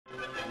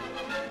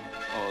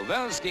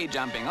Although ski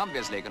jumping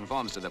obviously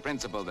conforms to the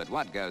principle that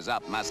what goes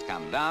up must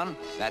come down,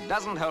 that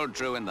doesn't hold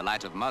true in the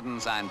light of modern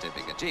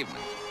scientific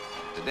achievement.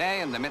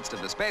 Today, in the midst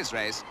of the space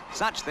race,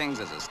 such things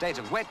as a state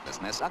of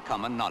weightlessness are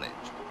common knowledge.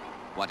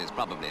 What is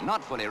probably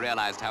not fully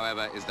realized,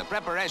 however, is the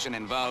preparation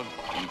involved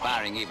in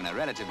firing even a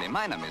relatively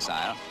minor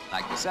missile,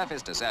 like the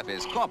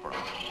surface-to-surface Corporal.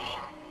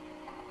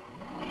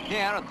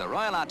 Here at the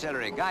Royal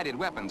Artillery Guided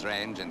Weapons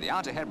Range in the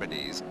Outer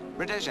Hebrides,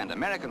 British and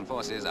American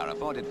forces are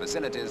afforded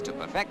facilities to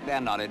perfect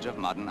their knowledge of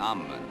modern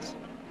armaments.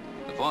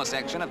 The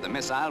foresection of the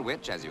missile,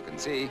 which, as you can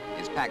see,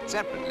 is packed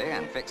separately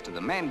and fixed to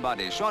the main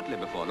body shortly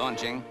before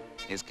launching,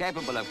 is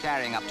capable of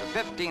carrying up to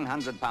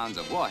 1,500 pounds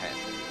of warhead.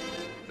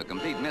 The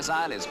complete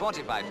missile is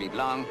 45 feet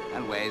long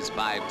and weighs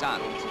 5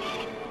 tons.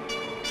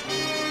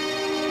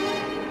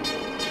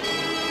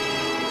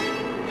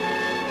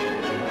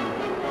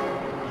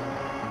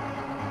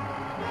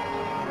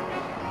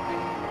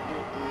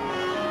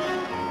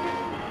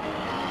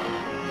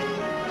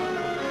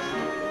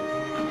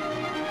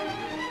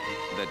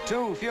 The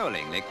two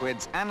fueling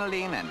liquids,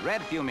 aniline and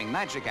red fuming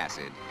nitric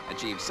acid,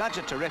 achieve such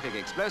a terrific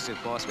explosive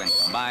force when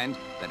combined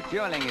that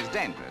fueling is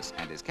dangerous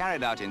and is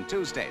carried out in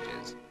 2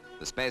 stages.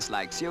 The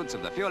space-like suits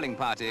of the fueling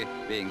party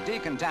being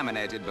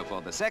decontaminated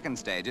before the second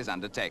stage is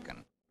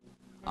undertaken.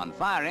 On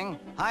firing,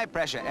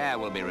 high-pressure air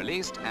will be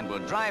released and will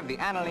drive the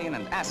aniline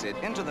and acid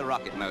into the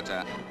rocket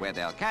motor, where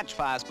they'll catch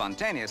fire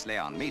spontaneously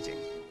on meeting.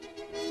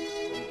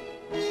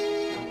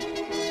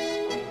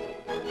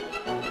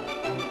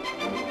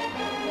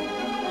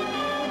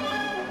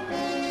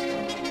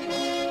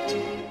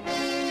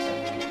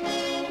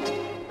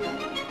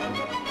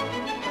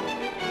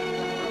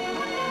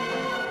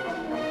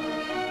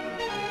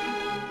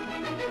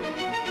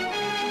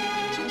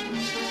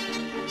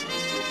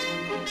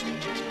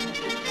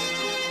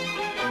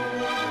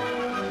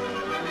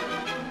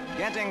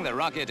 Getting the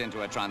rocket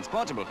into a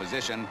transportable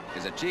position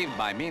is achieved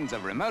by means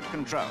of remote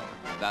control,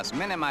 thus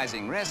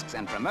minimizing risks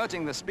and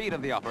promoting the speed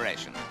of the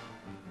operation.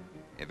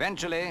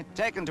 Eventually,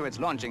 taken to its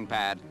launching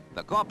pad,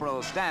 the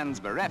Corporal stands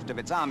bereft of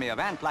its army of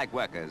ant-like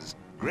workers,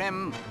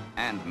 grim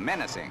and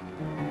menacing.